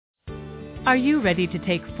Are you ready to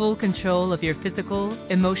take full control of your physical,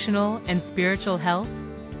 emotional, and spiritual health?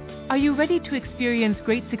 Are you ready to experience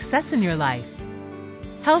great success in your life?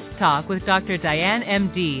 Health Talk with Dr. Diane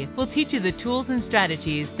MD will teach you the tools and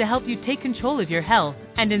strategies to help you take control of your health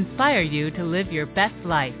and inspire you to live your best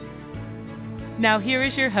life. Now here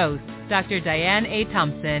is your host, Dr. Diane A.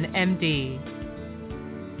 Thompson, MD.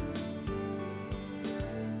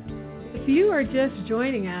 If you are just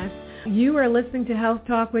joining us, you are listening to Health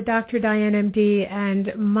Talk with Dr. Diane MD,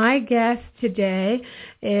 and my guest today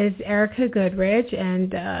is Erica Goodridge,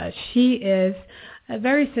 and she is a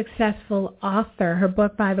very successful author. Her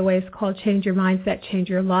book, by the way, is called Change Your Mindset, Change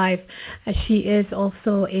Your Life. She is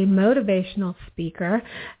also a motivational speaker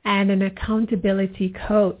and an accountability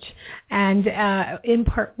coach. And in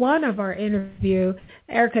part one of our interview,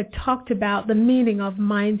 Erica talked about the meaning of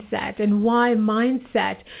mindset and why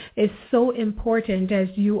mindset is so important as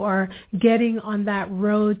you are getting on that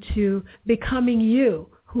road to becoming you,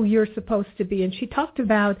 who you're supposed to be. And she talked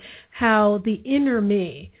about how the inner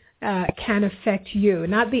me can affect you,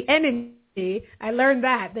 not the enemy. I learned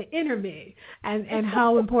that, the inner me, and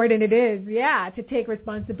how important it is, to take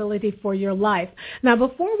responsibility for your life. Now,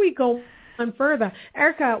 before we go on further,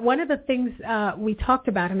 Erica, one of the things we talked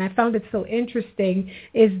about, and I found it so interesting,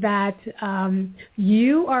 is that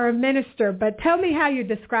you are a minister, but tell me how you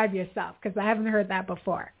describe yourself, because I haven't heard that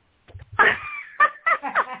before.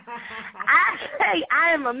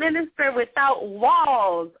 I am a minister without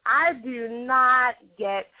walls. I do not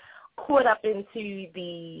get caught up into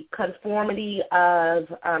the conformity of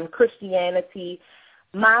Christianity.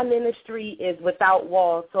 My ministry is without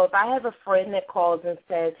walls. So if I have a friend that calls and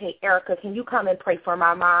says, hey, Erica, can you come and pray for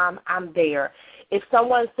my mom? I'm there. If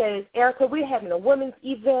someone says, Erica, we're having a women's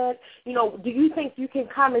event, do you think you can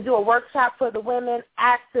come and do a workshop for the women?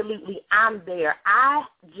 Absolutely, I'm there. I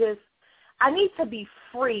need to be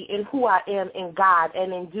free in who I am in God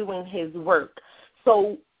and in doing his work.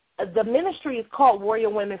 So the ministry is called Warrior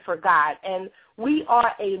Women for God, and we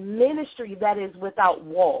are a ministry that is without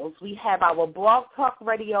walls. We have our blog talk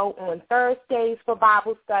radio on Thursdays for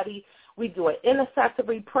Bible study. We do an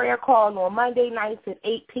intercessory prayer call on Monday nights at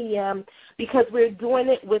 8 p.m. because we're doing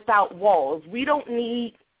it without walls. We don't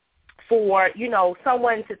need for,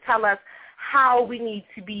 someone to tell us how we need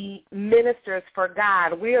to be ministers for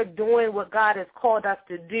God. We are doing what God has called us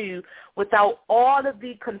to do without all of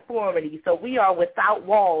the conformity. So we are without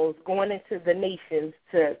walls going into the nations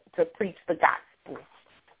to preach the gospel.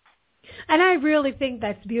 And I really think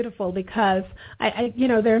that's beautiful because,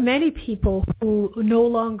 there are many people who no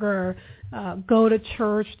longer go to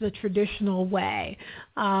church the traditional way.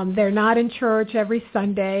 They're not in church every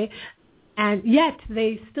Sunday. And yet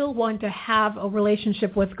they still want to have a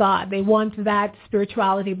relationship with God. They want that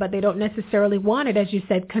spirituality, but they don't necessarily want it, as you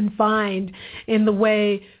said, confined in the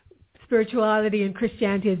way spirituality and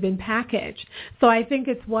Christianity has been packaged. So I think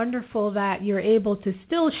it's wonderful that you're able to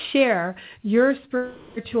still share your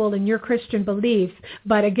spiritual and your Christian beliefs,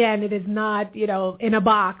 but again, it is not, in a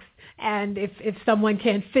box. And if someone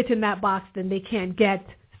can't fit in that box, then they can't get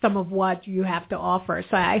some of what you have to offer.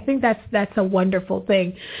 So I think that's a wonderful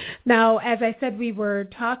thing. Now, as I said, we were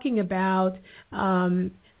talking about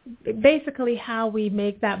basically how we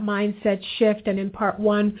make that mindset shift. And in part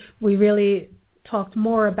one, we really talked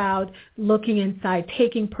more about looking inside,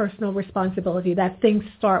 taking personal responsibility, that things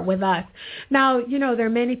start with us. Now, there are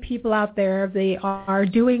many people out there, they are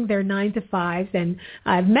doing their 9-to-5s, and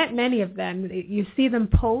I've met many of them. You see them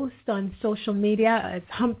post on social media, it's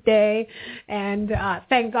hump day, and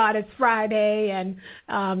thank God it's Friday, and,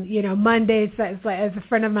 Mondays, as a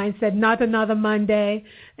friend of mine said, not another Monday.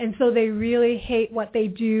 And so they really hate what they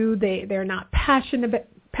do. They're not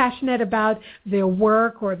passionate about their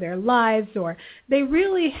work or their lives, or they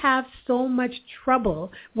really have so much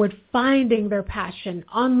trouble with finding their passion,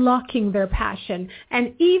 unlocking their passion,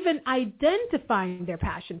 and even identifying their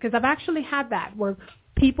passion. Because I've actually had that where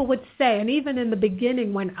people would say, and even in the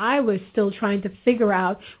beginning when I was still trying to figure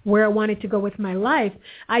out where I wanted to go with my life,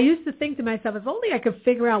 I used to think to myself, if only I could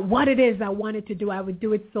figure out what it is I wanted to do, I would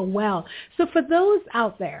do it so well. So for those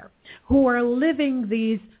out there who are living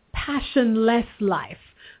these passionless life,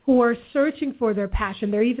 who are searching for their passion,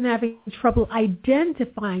 they're even having trouble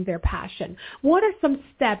identifying their passion, what are some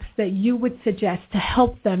steps that you would suggest to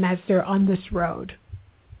help them as they're on this road?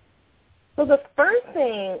 So the first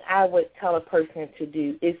thing I would tell a person to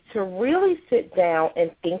do is to really sit down and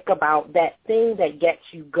think about that thing that gets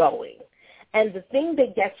you going. And the thing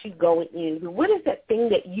that gets you going is, what is that thing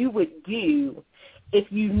that you would do if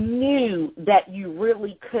you knew that you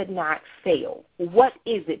really could not fail? What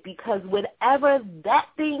is it? Because whatever that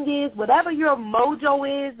thing is, whatever your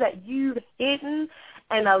mojo is that you've hidden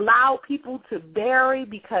and allow people to vary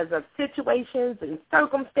because of situations and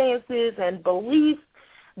circumstances and beliefs,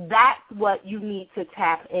 that's what you need to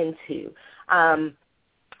tap into. I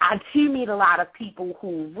too meet a lot of people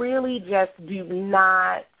who really just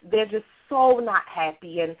they're just so not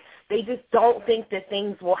happy, and they just don't think that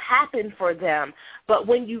things will happen for them. But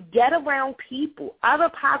when you get around people, other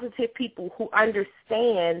positive people who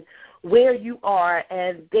understand where you are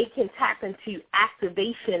and they can tap into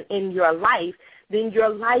activation in your life, then your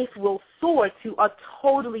life will soar to a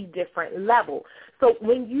totally different level. So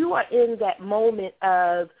when you are in that moment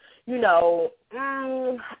of,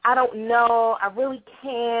 I don't know, I really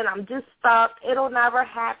can't, I'm just stuck, it'll never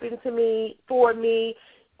happen to me, for me.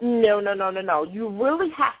 No. You really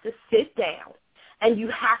have to sit down and you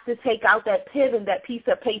have to take out that pen and that piece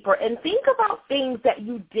of paper and think about things that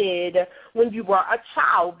you did when you were a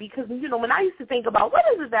child. Because, when I used to think about what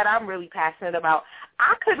is it that I'm really passionate about,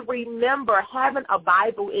 I could remember having a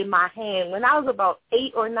Bible in my hand when I was about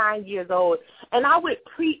 8 or 9 years old, and I would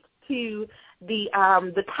preach to the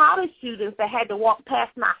college students that had to walk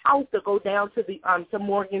past my house to go down to to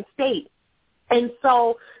Morgan State. And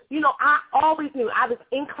so, I always knew I was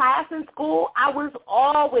in class in school. I was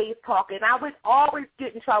always talking. I would always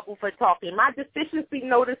get in trouble for talking. My deficiency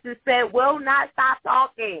notices said, will not stop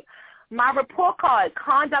talking. My report card,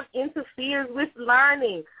 conduct interferes with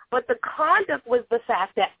learning. But the conduct was the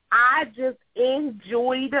fact that I just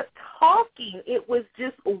enjoyed talking. It was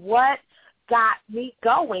just what got me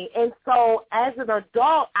going. And so as an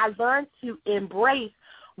adult, I learned to embrace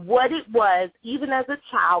what it was, even as a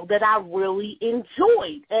child, that I really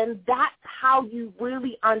enjoyed. And that's how you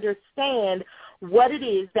really understand what it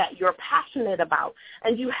is that you're passionate about.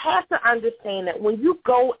 And you have to understand that when you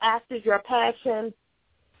go after your passion,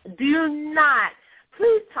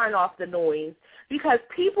 please turn off the noise, because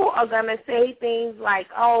people are going to say things like,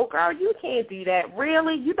 oh, girl, you can't do that.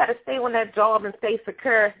 Really? You better stay on that job and stay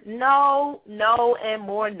secure. No, and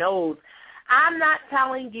more no's. I'm not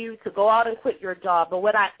telling you to go out and quit your job, but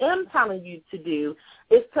what I am telling you to do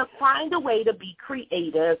is to find a way to be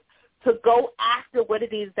creative, to go after what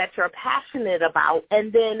it is that you're passionate about,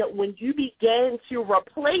 and then when you begin to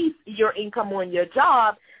replace your income on your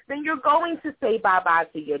job, then you're going to say bye-bye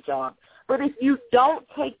to your job. But if you don't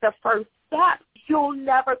take the first step, you'll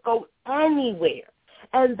never go anywhere.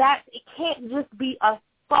 And that it can't just be a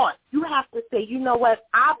thought. You have to say, you know what,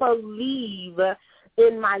 I believe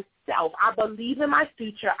in myself. I believe in my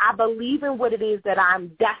future. I believe in what it is that I'm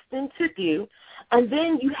destined to do. And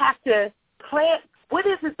then you have to plan, what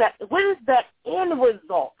is that end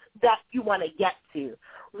result that you want to get to?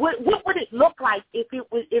 What would it look like if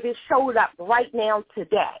it showed up right now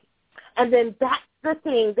today? And then that's the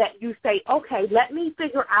thing that you say, okay, let me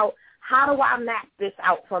figure out how do I map this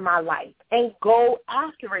out for my life, and go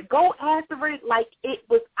after it. Go after it like it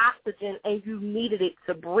was oxygen and you needed it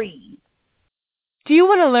to breathe. Do you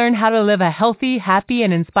want to learn how to live a healthy, happy,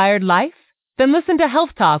 and inspired life? Then listen to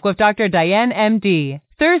Health Talk with Dr. Diane, MD,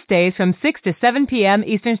 Thursdays from 6 to 7 p.m.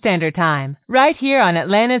 Eastern Standard Time, right here on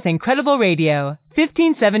Atlanta's Incredible Radio,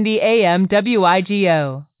 1570 AM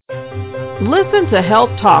WIGO. Listen to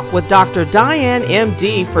Health Talk with Dr. Diane,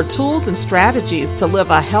 MD, for tools and strategies to live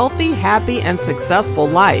a healthy, happy, and successful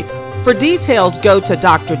life. For details, go to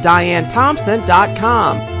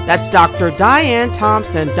drdianethompson.com. That's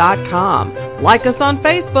drdianethompson.com. Like us on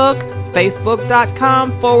Facebook,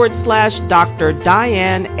 facebook.com/Dr.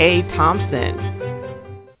 Diane A. Thompson.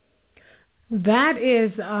 That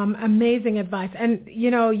is amazing advice. And,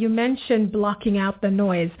 you mentioned blocking out the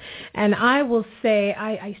noise. And I will say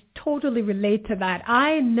I totally relate to that.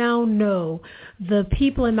 I now know the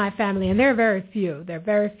people in my family, and they're very few.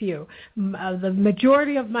 The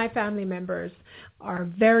majority of my family members are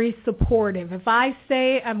very supportive. If I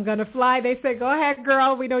say I'm going to fly, they say, go ahead,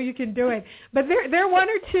 girl, we know you can do it. But there are one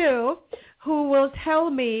or two who will tell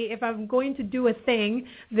me if I'm going to do a thing.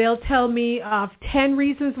 They'll tell me of 10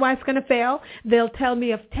 reasons why it's going to fail. They'll tell me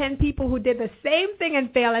of 10 people who did the same thing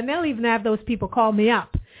and failed, and they'll even have those people call me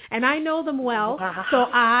up. And I know them well, so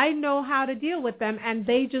I know how to deal with them, and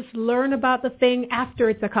they just learn about the thing after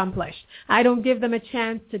it's accomplished. I don't give them a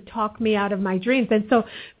chance to talk me out of my dreams. And so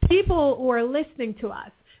people who are listening to us,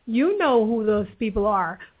 you know who those people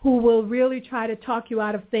are who will really try to talk you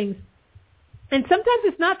out of things. And sometimes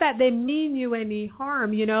it's not that they mean you any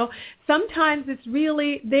harm, Sometimes it's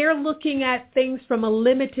really they're looking at things from a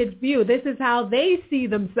limited view. This is how they see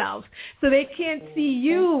themselves. So they can't see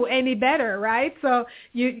you any better, right? So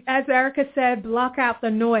you, as Erica said, block out the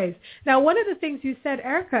noise. Now, one of the things you said,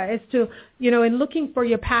 Erica, is to, in looking for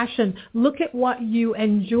your passion, look at what you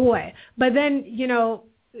enjoy. But then,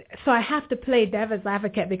 so I have to play devil's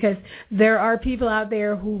advocate because there are people out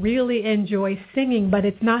there who really enjoy singing, but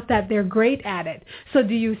it's not that they're great at it. So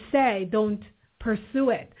do you say don't pursue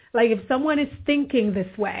it? Like if someone is thinking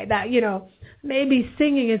this way, that, maybe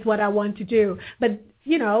singing is what I want to do, but,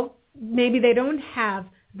 maybe they don't have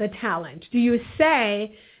the talent. Do you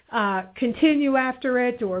say continue after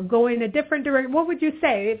it or go in a different direction? What would you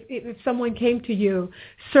say if someone came to you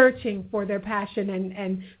searching for their passion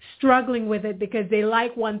and struggling with it because they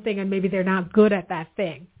like one thing and maybe they're not good at that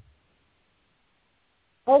thing?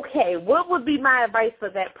 Okay, what would be my advice for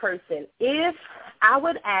that person? If I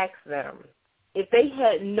would ask them if they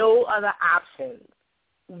had no other options,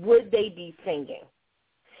 would they be singing?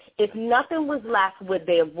 If nothing was left with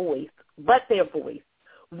their voice, would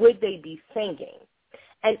they be singing?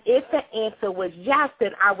 And if the answer was yes,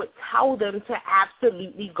 then I would tell them to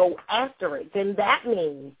absolutely go after it. Then that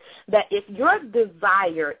means that if your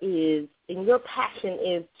desire is and your passion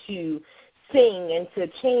is to sing and to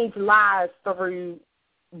change lives through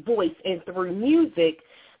voice and through music,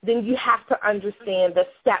 then you have to understand the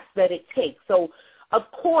steps that it takes. So, of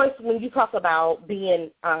course, when you talk about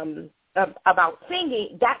being about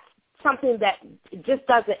singing, that's something that just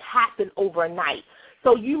doesn't happen overnight.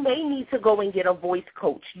 So you may need to go and get a voice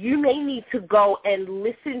coach. You may need to go and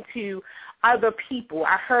listen to other people.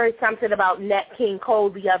 I heard something about Nat King Cole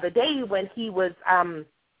the other day when he was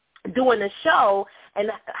doing a show, and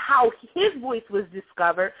how his voice was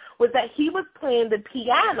discovered was that he was playing the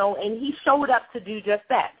piano, and he showed up to do just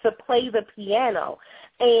that, to play the piano.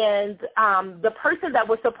 And the person that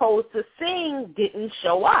was supposed to sing didn't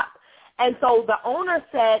show up. And so the owner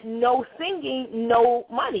said, no singing, no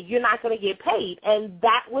money. You're not going to get paid. And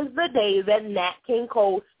that was the day that Nat King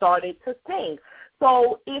Cole started to sing.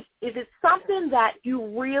 So if it's something that you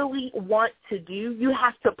really want to do, you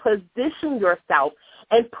have to position yourself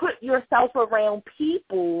and put yourself around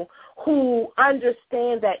people who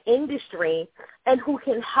understand that industry and who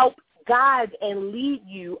can help guide and lead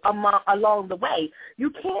you along the way. You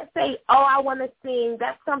can't say, oh, I want to sing.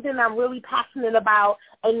 That's something I'm really passionate about,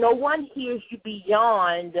 and no one hears you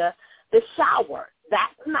beyond the shower.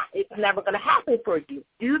 It's never going to happen for you.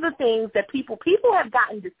 Do the things that people have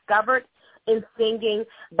gotten discovered in singing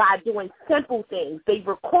by doing simple things. They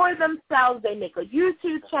record themselves, they make a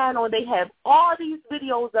YouTube channel, and they have all these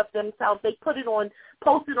videos of themselves. They post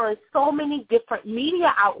it on so many different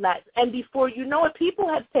media outlets, and before you know it, people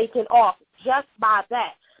have taken off just by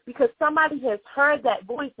that, because somebody has heard that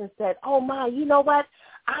voice and said, oh my, you know what?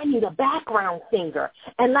 I need a background singer,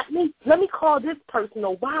 and let me call this person.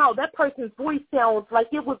 Oh, wow, that person's voice sounds like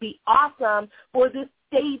it would be awesome for this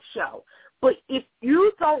stage show. But if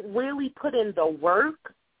you don't really put in the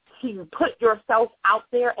work to put yourself out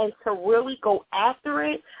there and to really go after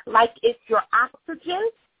it like it's your oxygen,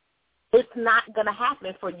 it's not going to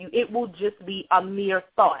happen for you. It will just be a mere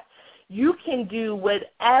thought. You can do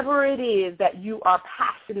whatever it is that you are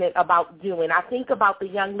passionate about doing. I think about the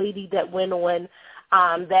young lady that went on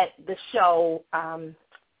the show,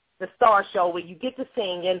 the Star Show, where you get to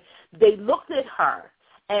sing, and they looked at her.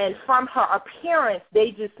 And from her appearance,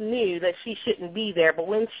 they just knew that she shouldn't be there. But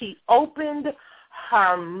when she opened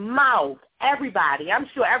her mouth, I'm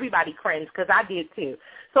sure everybody cringed, because I did too.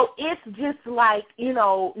 So it's just like,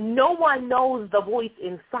 no one knows the voice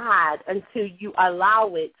inside until you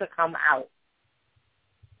allow it to come out.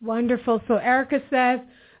 Wonderful. So Erica says,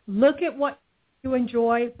 look at what you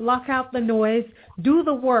enjoy, block out the noise, do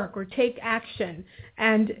the work or take action,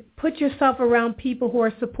 and put yourself around people who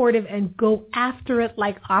are supportive and go after it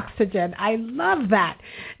like oxygen. I love that.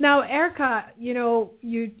 Now, Erica,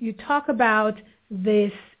 you talk about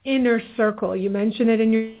this inner circle. You mention it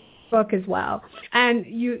in your book as well. And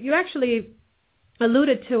you actually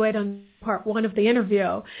alluded to it on part one of the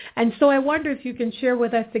interview. And so I wonder if you can share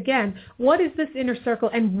with us again, what is this inner circle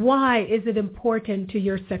and why is it important to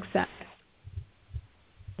your success?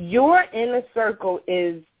 Your inner circle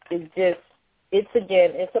is just,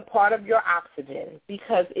 it's a part of your oxygen,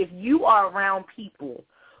 because if you are around people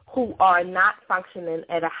who are not functioning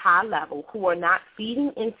at a high level, who are not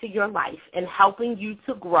feeding into your life and helping you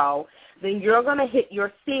to grow, then you're going to hit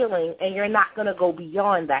your ceiling and you're not going to go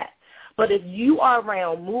beyond that. But if you are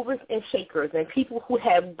around movers and shakers and people who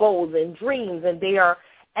have goals and dreams, and they are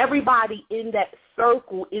everybody in that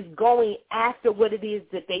circle is going after what it is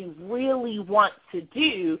that they really want to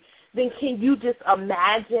do, then can you just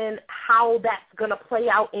imagine how that's going to play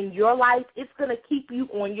out in your life? It's going to keep you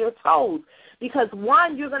on your toes because,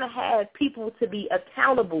 one, you're going to have people to be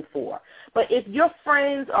accountable for. But if your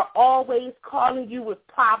friends are always calling you with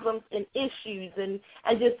problems and issues and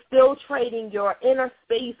just filtrating your inner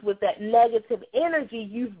space with that negative energy,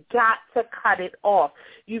 you've got to cut it off.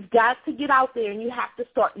 You've got to get out there and you have to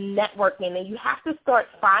start networking and you have to start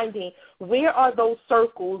finding where are those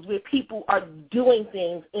circles where people are doing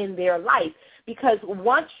things in their life. Because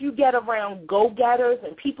once you get around go-getters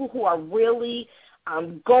and people who are really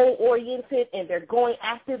goal-oriented and they're going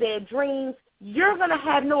after their dreams, you're going to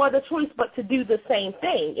have no other choice but to do the same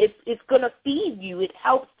thing. It's going to feed you. It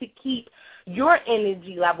helps to keep your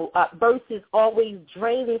energy level up versus always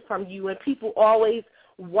draining from you and people always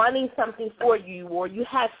wanting something for you, or you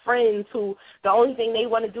have friends who the only thing they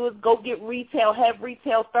want to do is go get retail, have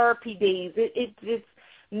retail therapy days.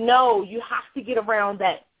 No, you have to get around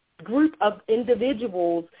that group of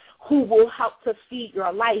individuals who will help to feed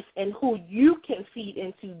your life and who you can feed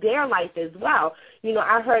into their life as well. You know,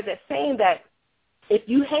 I heard that saying that if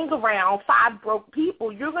you hang around 5 broke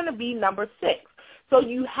people, you're going to be number 6. So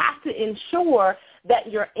you have to ensure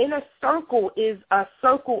that your inner circle is a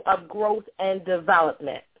circle of growth and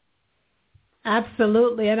development.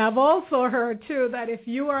 Absolutely. And I've also heard, too, that if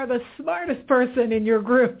you are the smartest person in your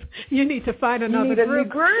group, you need to find another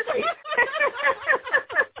group.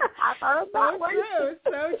 I've heard that one.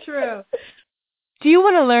 So true. Do you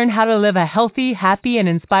want to learn how to live a healthy, happy, and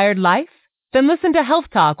inspired life? Then listen to Health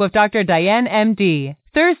Talk with Dr. Diane, MD,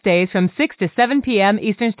 Thursdays from 6 to 7 p.m.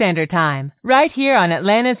 Eastern Standard Time, right here on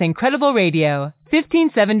Atlanta's Incredible Radio,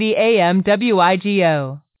 1570 AM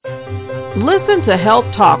WIGO. Listen to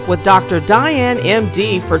Health Talk with Dr. Diane,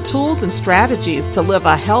 MD, for tools and strategies to live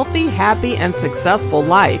a healthy, happy, and successful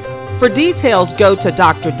life. For details, go to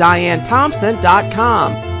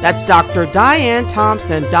drdianethompson.com. That's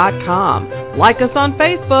drdianethompson.com. Like us on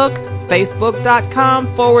Facebook,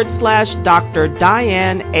 facebook.com/Dr.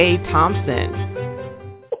 Diane A. Thompson.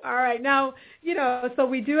 All right. Now, so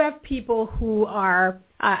we do have people who are,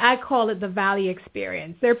 I call it the valley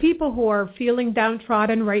experience. There are people who are feeling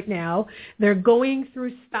downtrodden right now. They're going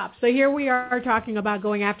through stuff. So here we are talking about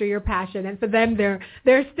going after your passion. And for them, they're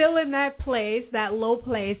still in that place, that low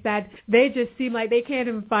place that they just seem like they can't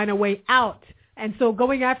even find a way out. And so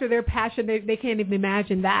going after their passion, they can't even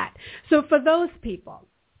imagine that. So for those people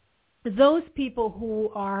who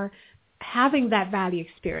are having that valley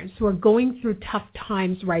experience, who are going through tough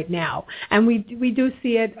times right now, and we do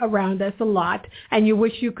see it around us a lot, and you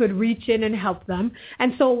wish you could reach in and help them.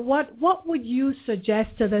 And so what would you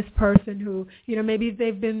suggest to this person who, maybe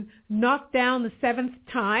they've been knocked down the 7th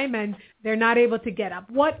time and they're not able to get up?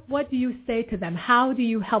 What do you say to them? How do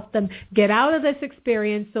you help them get out of this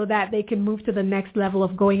experience so that they can move to the next level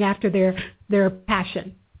of going after their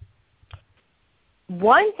passion?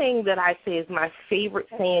 One thing that I say is my favorite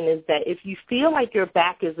saying is that if you feel like your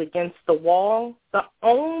back is against the wall, the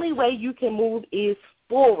only way you can move is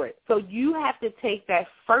forward. So you have to take that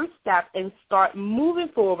first step and start moving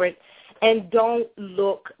forward and don't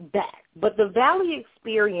look back. But the valley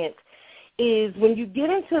experience is when you get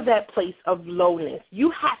into that place of lowness, you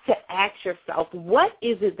have to ask yourself, what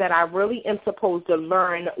is it that I really am supposed to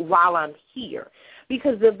learn while I'm here?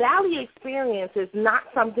 Because the valley experience is not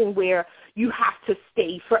something where you have to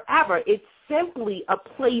stay forever. It's simply a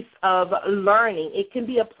place of learning. It can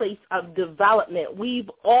be a place of development. We've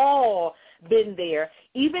all been there.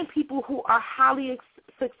 Even people who are highly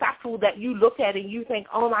successful that you look at and you think,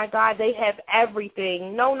 oh, my God, they have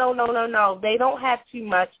everything. No. They don't have too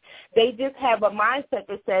much. They just have a mindset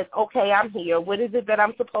that says, okay, I'm here. What is it that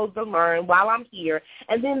I'm supposed to learn while I'm here?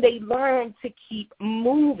 And then they learn to keep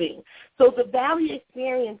moving. So the valley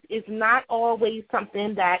experience is not always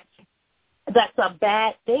something that's a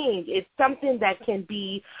bad thing. It's something that can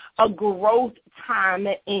be a growth time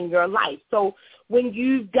in your life. So when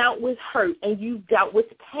you've dealt with hurt and you've dealt with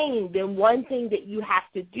pain, then one thing that you have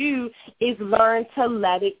to do is learn to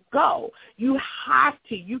let it go. You have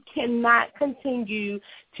to. You cannot continue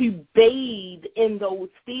to bathe in those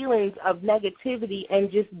feelings of negativity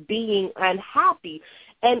and just being unhappy.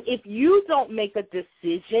 And if you don't make a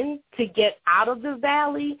decision to get out of the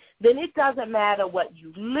valley, then it doesn't matter what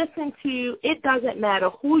you listen to. It doesn't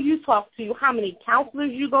matter who you talk to, how many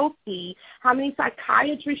counselors you go see, how many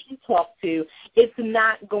psychiatrists you talk to. It's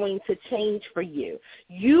not going to change for you.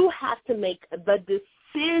 You have to make the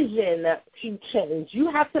decision to change.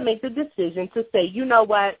 You have to make the decision to say, you know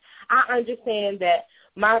what, I understand that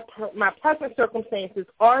my present circumstances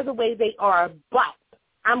are the way they are, but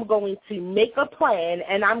I'm going to make a plan,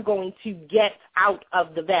 and I'm going to get out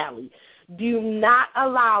of the valley. Do not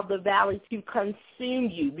allow the valley to consume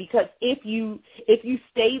you, because if you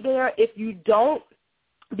stay there, if you don't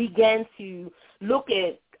begin to look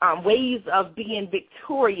at ways of being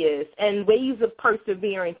victorious and ways of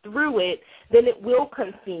persevering through it, then it will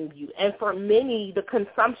consume you. And for many, the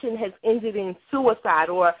consumption has ended in suicide,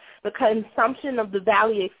 or the consumption of the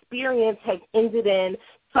valley experience has ended in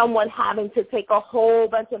someone having to take a whole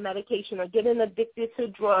bunch of medication or getting addicted to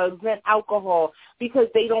drugs and alcohol because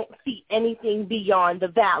they don't see anything beyond the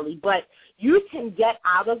valley. But you can get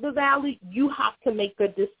out of the valley. You have to make a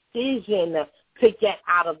decision to get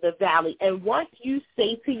out of the valley. And once you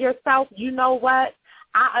say to yourself, you know what,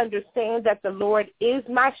 I understand that the Lord is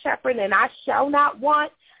my shepherd and I shall not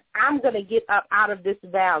want, I'm going to get up out of this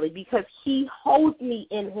valley because he holds me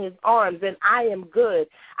in his arms and I am good.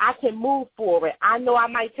 I can move forward. I know I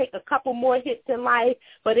might take a couple more hits in life,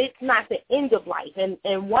 but it's not the end of life.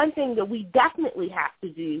 And one thing that we definitely have to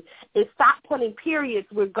do is stop putting periods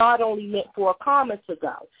where God only meant for a comma to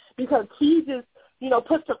go, because he just,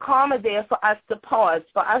 puts a comma there for us to pause,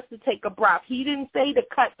 for us to take a breath. He didn't say to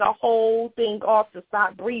cut the whole thing off to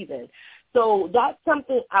stop breathing. So that's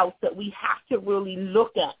something else that we have to really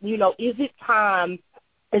look at. Is it time?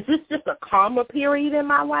 Is this just a comma period in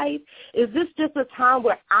my life? Is this just a time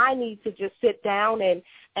where I need to just sit down and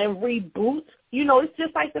reboot? It's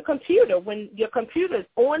just like the computer. When your computer is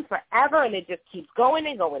on forever and it just keeps going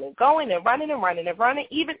and going and going and running and running and running,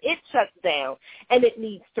 even it shuts down and it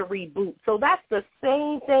needs to reboot. So that's the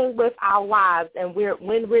same thing with our lives and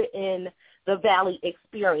when we're in the valley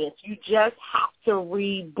experience. You just have to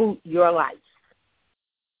reboot your life.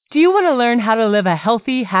 Do you want to learn how to live a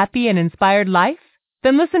healthy, happy, and inspired life?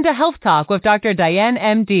 Then listen to Health Talk with Dr. Diane,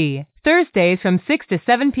 MD, Thursdays from 6 to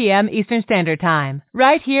 7 p.m. Eastern Standard Time,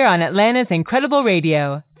 right here on Atlanta's Incredible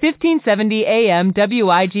Radio, 1570 AM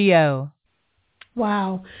WIGO.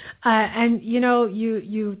 Wow. And,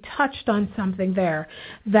 you touched on something there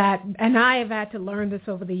and I have had to learn this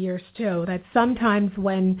over the years too, that sometimes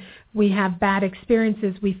when we have bad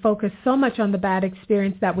experiences, we focus so much on the bad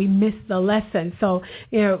experience that we miss the lesson. So,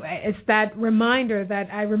 it's that reminder that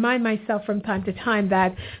I remind myself from time to time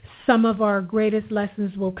that some of our greatest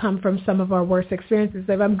lessons will come from some of our worst experiences.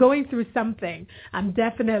 If I'm going through something, I'm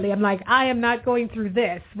like, I am not going through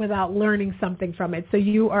this without learning something from it. So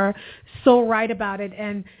you are so right about it.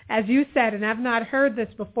 And as you said, and I've not heard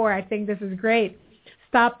this before, I think this is great.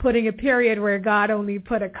 Stop putting a period where God only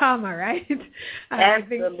put a comma, right?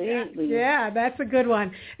 Absolutely. That's a good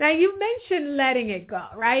one. Now, you mentioned letting it go,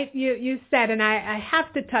 right? You said, and I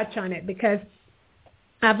have to touch on it because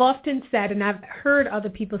I've often said, and I've heard other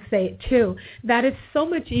people say it too, that it's so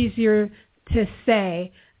much easier to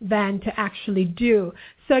say than to actually do.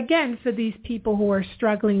 So again, for these people who are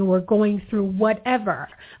struggling, who are going through whatever,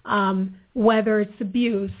 whether it's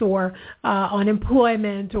abuse or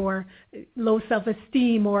unemployment or low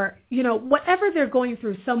self-esteem or, whatever they're going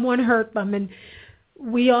through, someone hurt them. And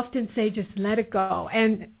we often say, just let it go.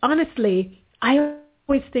 And honestly, I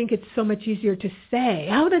always think it's so much easier to say.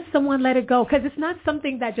 How does someone let it go? Because it's not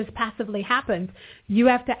something that just passively happens. You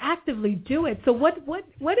have to actively do it. So what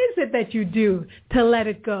is it that you do to let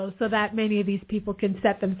it go so that many of these people can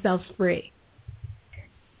set themselves free?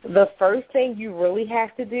 The first thing you really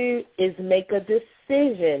have to do is make a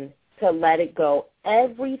decision to let it go.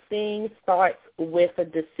 Everything starts with a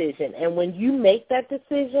decision. And when you make that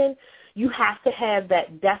decision, you have to have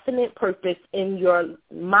that definite purpose in your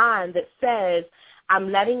mind that says,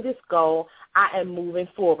 I'm letting this go, I am moving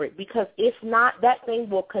forward. Because if not, that thing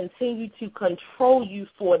will continue to control you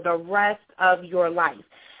for the rest of your life.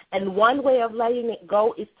 And one way of letting it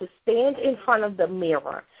go is to stand in front of the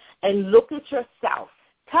mirror and look at yourself.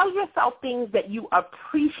 Tell yourself things that you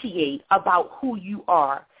appreciate about who you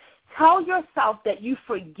are. Tell yourself that you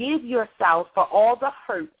forgive yourself for all the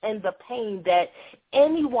hurt and the pain that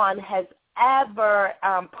anyone has ever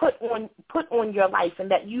put on your life and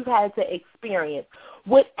that you've had to experience.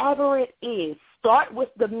 Whatever it is, start with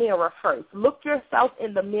the mirror first. Look yourself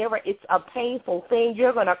in the mirror. It's a painful thing.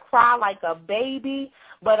 You're going to cry like a baby,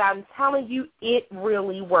 but I'm telling you, it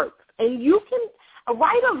really works. And you can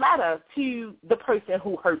write a letter to the person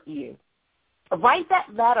who hurt you. Write that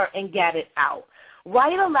letter and get it out.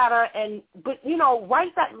 Write a letter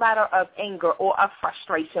write that letter of anger or of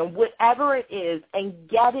frustration, whatever it is, and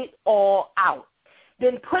get it all out.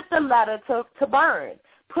 Then put the letter to burn.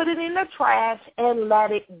 Put it in the trash and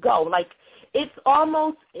let it go. Like, it's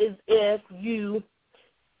almost as if you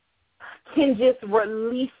can just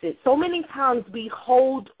release it. So many times we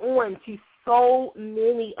hold on to so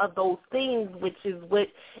many of those things, which is what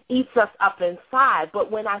eats us up inside.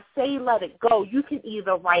 But when I say let it go, you can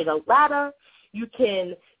either write a letter, you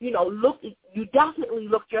can, you definitely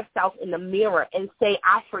look yourself in the mirror and say,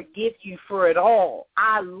 I forgive you for it all.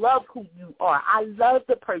 I love who you are. I love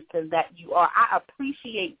the person that you are. I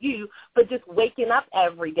appreciate you for just waking up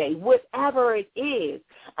every day, whatever it is.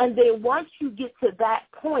 And then once you get to that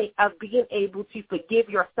point of being able to forgive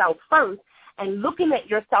yourself first, and looking at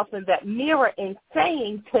yourself in that mirror and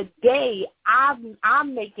saying, today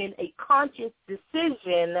I'm making a conscious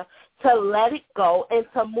decision to let it go and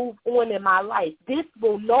to move on in my life. This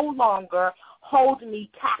will no longer hold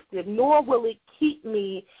me captive, nor will it keep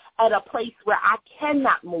me at a place where I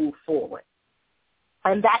cannot move forward.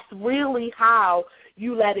 And that's really how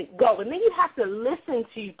you let it go. And then you have to listen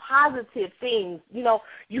to positive things.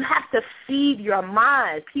 You have to feed your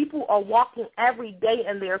mind. People are walking every day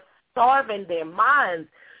and they're starving their minds.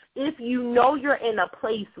 If you know you're in a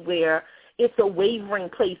place where it's a wavering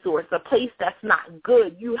place or it's a place that's not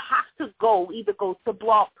good, you have to either go to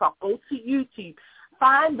Blog Talk, go to YouTube,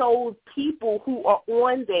 find those people who are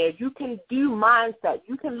on there. You can do mindset.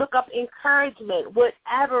 You can look up encouragement,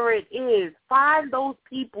 whatever it is. Find those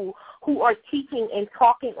people who are teaching and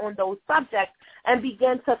talking on those subjects and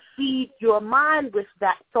begin to feed your mind with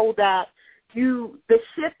that so that the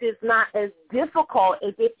shift is not as difficult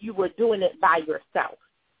as if you were doing it by yourself.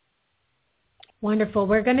 Wonderful.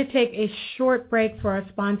 We're going to take a short break for our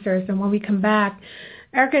sponsors, and when we come back,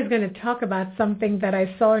 Erica is going to talk about something that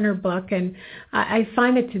I saw in her book, and I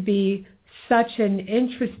find it to be such an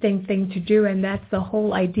interesting thing to do, and that's the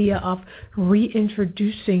whole idea of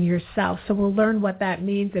reintroducing yourself. So we'll learn what that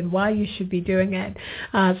means and why you should be doing it.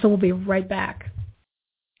 So we'll be right back.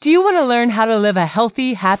 Do you want to learn how to live a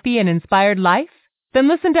healthy, happy, and inspired life? Then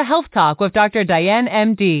listen to Health Talk with Dr. Diane,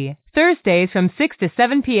 M.D., Thursdays from 6 to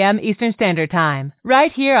 7 p.m. Eastern Standard Time,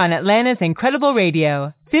 right here on Atlanta's Incredible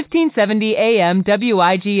Radio, 1570 AM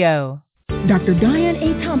WIGO. Dr. Diane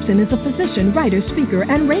A. Thompson is a physician, writer, speaker,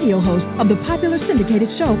 and radio host of the popular syndicated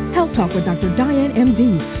show Health Talk with Dr. Diane, M.D.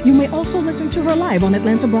 You may also listen to her live on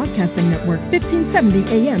Atlanta Broadcasting Network, 1570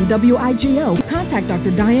 AM WIGO. Contact Dr.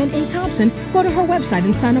 Diane A. Thompson. Go to her website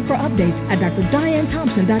and sign up for updates at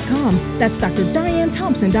drdianethompson.com. That's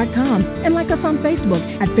drdianethompson.com. And like us on Facebook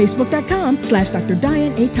at facebook.com/Dr.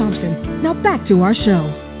 Diane A. Thompson. Now back to our show.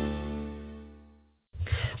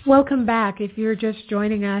 Welcome back. If you're just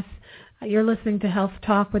joining us, you're listening to Health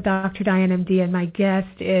Talk with Dr. Diane, MD, and my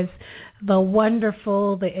guest is the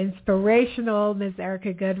wonderful, the inspirational Ms.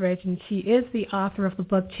 Erica Goodridge, and she is the author of the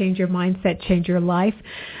book, Change Your Mindset, Change Your Life.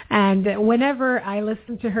 And whenever I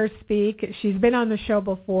listen to her speak, she's been on the show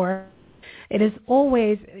before, it is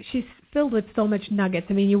always, she's filled with so much nuggets.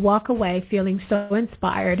 I mean, you walk away feeling so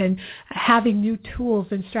inspired and having new tools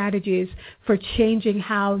and strategies for changing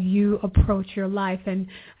how you approach your life and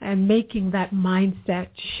making that mindset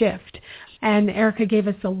shift. And Erica gave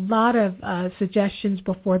us a lot of suggestions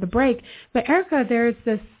before the break. But Erica, there's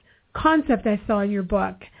this concept I saw in your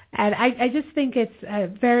book, and I just think it's a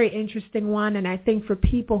very interesting one. And I think for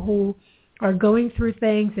people who are going through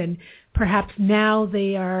things and perhaps now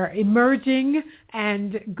they are emerging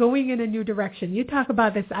and going in a new direction. You talk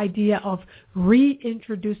about this idea of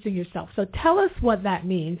reintroducing yourself. So tell us what that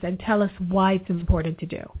means and tell us why it's important to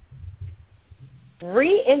do.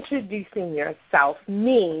 Reintroducing yourself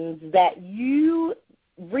means that you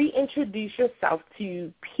reintroduce yourself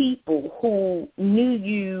to people who knew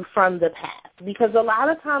you from the past. Because a lot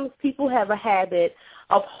of times people have a habit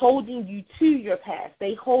of holding you to your past.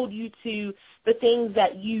 They hold you to the things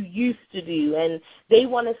that you used to do, and they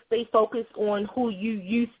want to stay focused on who you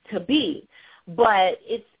used to be. But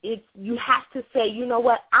it's you have to say, you know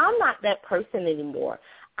what, I'm not that person anymore.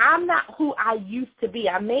 I'm not who I used to be.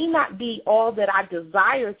 I may not be all that I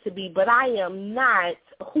desire to be, but I am not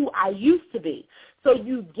who I used to be. So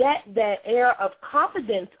you get that air of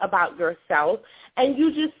confidence about yourself, and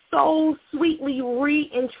you just so sweetly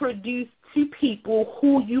reintroduce to people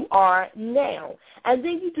who you are now. And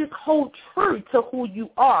then you just hold true to who you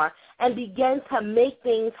are and begin to make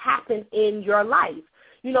things happen in your life.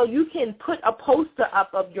 You know, you can put a poster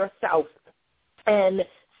up of yourself and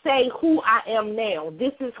say who I am now.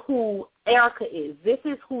 This is who Erica is. This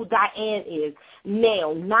is who Diane is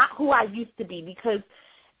now, not who I used to be, because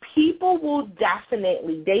people will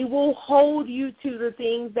definitely, they will hold you to the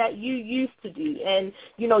things that you used to do. And,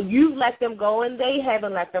 you know, you've let them go and they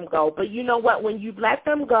haven't let them go. But you know what? When you let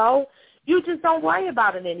them go, you just don't worry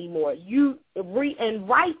about it anymore. And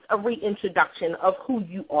write a reintroduction of who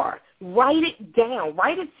you are. Write it down.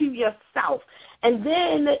 Write it to yourself. And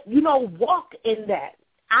then, you know, walk in that.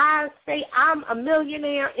 I say I'm a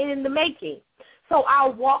millionaire in the making. So I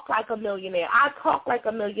walk like a millionaire. I talk like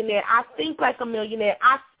a millionaire. I think like a millionaire.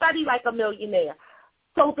 I study like a millionaire.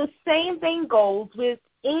 So the same thing goes with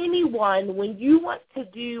anyone when you've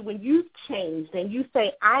changed and you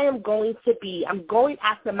say, I'm going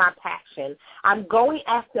after my passion. I'm going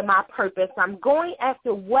after my purpose. I'm going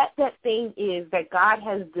after what that thing is that God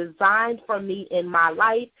has designed for me in my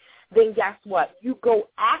life. Then guess what? You go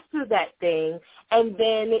after that thing, and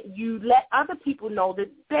then you let other people know that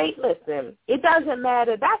listen, it doesn't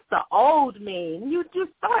matter. That's the old me. You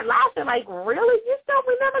just start laughing like, really? You still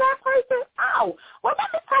remember that person? Oh, well,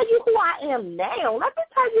 let me tell you who I am now. Let me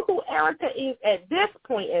tell you who Erica is at this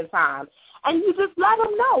point in time. And you just let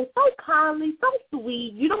them know so kindly, so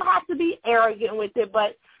sweet. You don't have to be arrogant with it,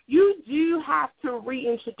 but you do have to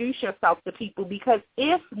reintroduce yourself to people, because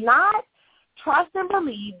if not, trust and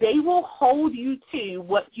believe they will hold you to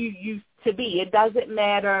what you used to be. It doesn't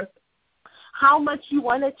matter how much you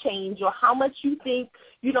want to change or how much you think,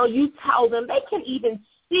 you tell them. They can even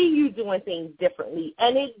see you doing things differently,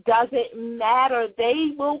 and it doesn't matter.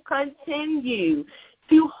 They will continue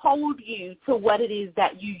to hold you to what it is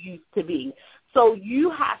that you used to be. So you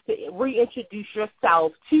have to reintroduce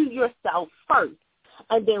yourself to yourself first,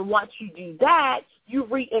 and then once you do that, you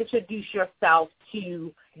reintroduce yourself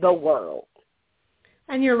to the world.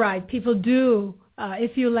 And you're right. People do,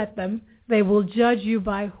 if you let them, they will judge you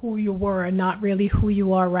by who you were and not really who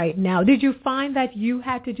you are right now. Did you find that you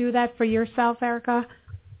had to do that for yourself, Erica?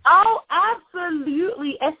 Oh,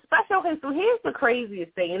 absolutely. Especially, so here's the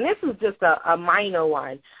craziest thing, and this is just a minor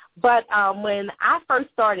one. But when I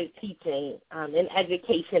first started teaching in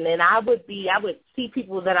education, and I would see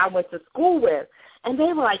people that I went to school with, and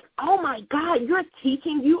they were like, oh, my God, you're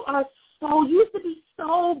teaching? You used to be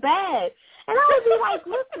so bad. And I would be like,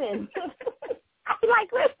 listen,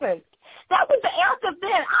 that was the Erica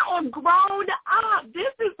then. I am grown up.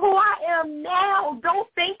 This is who I am now. Don't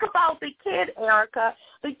think about the kid Erica.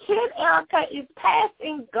 The kid Erica is past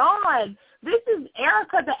and gone. This is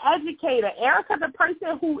Erica the educator, Erica the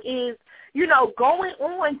person who is, going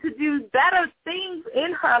on to do better things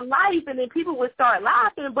in her life. And then people would start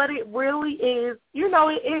laughing, but it really is,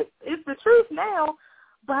 it's the truth now.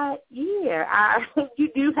 But, yeah, you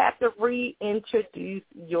do have to reintroduce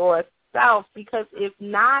yourself, because if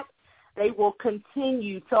not, they will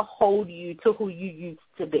continue to hold you to who you used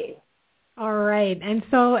to be. All right. And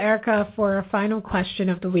so, Erica, for our final question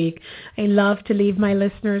of the week, I love to leave my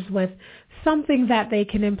listeners with something that they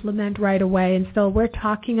can implement right away. And so we're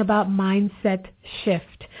talking about mindset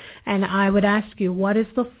shift. And I would ask you, what is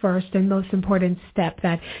the first and most important step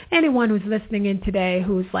that anyone who's listening in today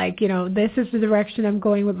who's like, this is the direction I'm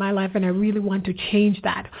going with my life and I really want to change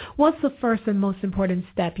that. What's the first and most important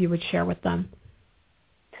step you would share with them?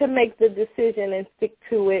 To make the decision and stick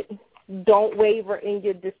to it. Don't waver in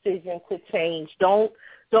your decision to change. Don't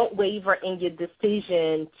waver in your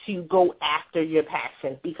decision to go after your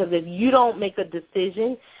passion, because if you don't make a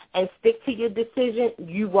decision and stick to your decision,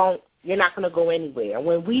 you're not going to go anywhere.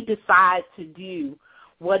 When we decide to do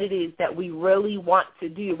what it is that we really want to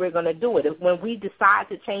do, we're going to do it. When we decide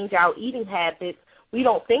to change our eating habits, we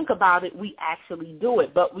don't think about it, we actually do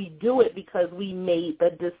it. But we do it because we made the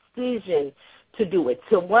decision to do it.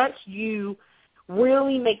 So once you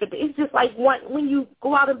really it's just like when you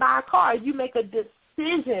go out and buy a car, you make a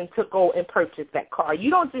decision to go and purchase that car.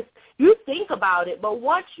 You think about it, but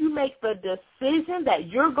once you make the decision that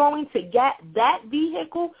you're going to get that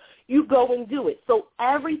vehicle, you go and do it. So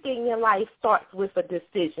everything in life starts with a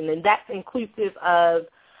decision, and that's inclusive of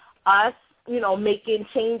us, making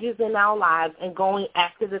changes in our lives and going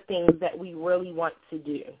after the things that we really want to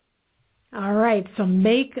do. All right, so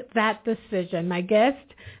make that decision. My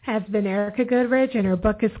guest has been Erica Goodridge, and her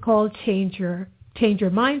book is called Change Your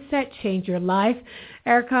Mindset, Change Your Life.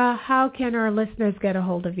 Erica, how can our listeners get a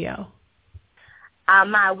hold of you?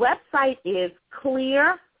 My website is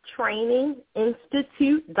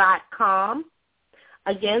cleartraininginstitute.com.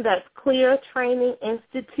 Again, that's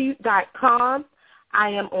cleartraininginstitute.com. I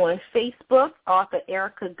am on Facebook, author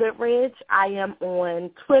Erica Goodridge. I am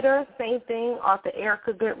on Twitter, same thing, author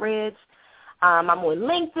Erica Goodridge. I'm on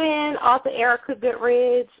LinkedIn, author Erica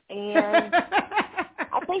Goodridge, and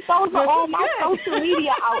I think those are all my social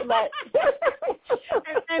media outlets.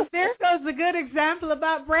 and there goes a good example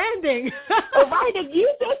about branding. Right, if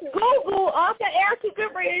you just Google author Erica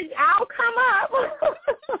Goodridge, I'll come up.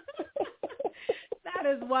 That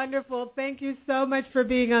is wonderful. Thank you so much for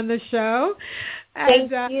being on the show.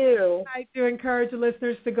 Thank you. I do encourage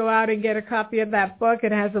listeners to go out and get a copy of that book.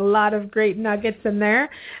 It has a lot of great nuggets in there.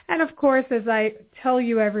 And, of course, as I tell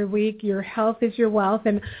you every week, your health is your wealth.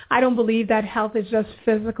 And I don't believe that health is just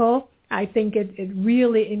physical. I think it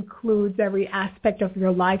really includes every aspect of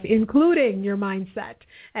your life, including your mindset.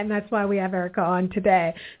 And that's why we have Erica on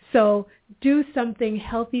today. So do something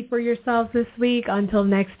healthy for yourselves this week. Until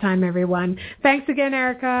next time, everyone. Thanks again,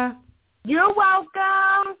 Erica. You're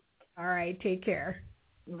welcome. All right. Take care.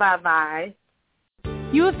 Bye-bye.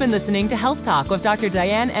 You have been listening to Health Talk with Dr.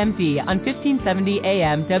 Diane, MD, on 1570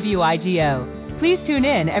 AM WIGO. Please tune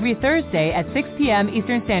in every Thursday at 6 p.m.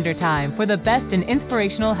 Eastern Standard Time for the best in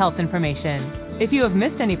inspirational health information. If you have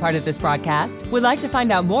missed any part of this broadcast, would like to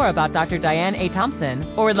find out more about Dr. Diane A.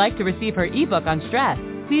 Thompson, or would like to receive her ebook on stress,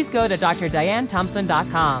 please go to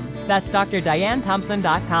drdianethompson.com. That's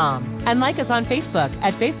drdianethompson.com. And like us on Facebook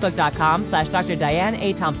at facebook.com/Dr. Diane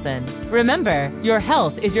A. Thompson. Remember, your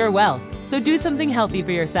health is your wealth, so do something healthy for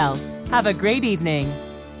yourself. Have a great evening.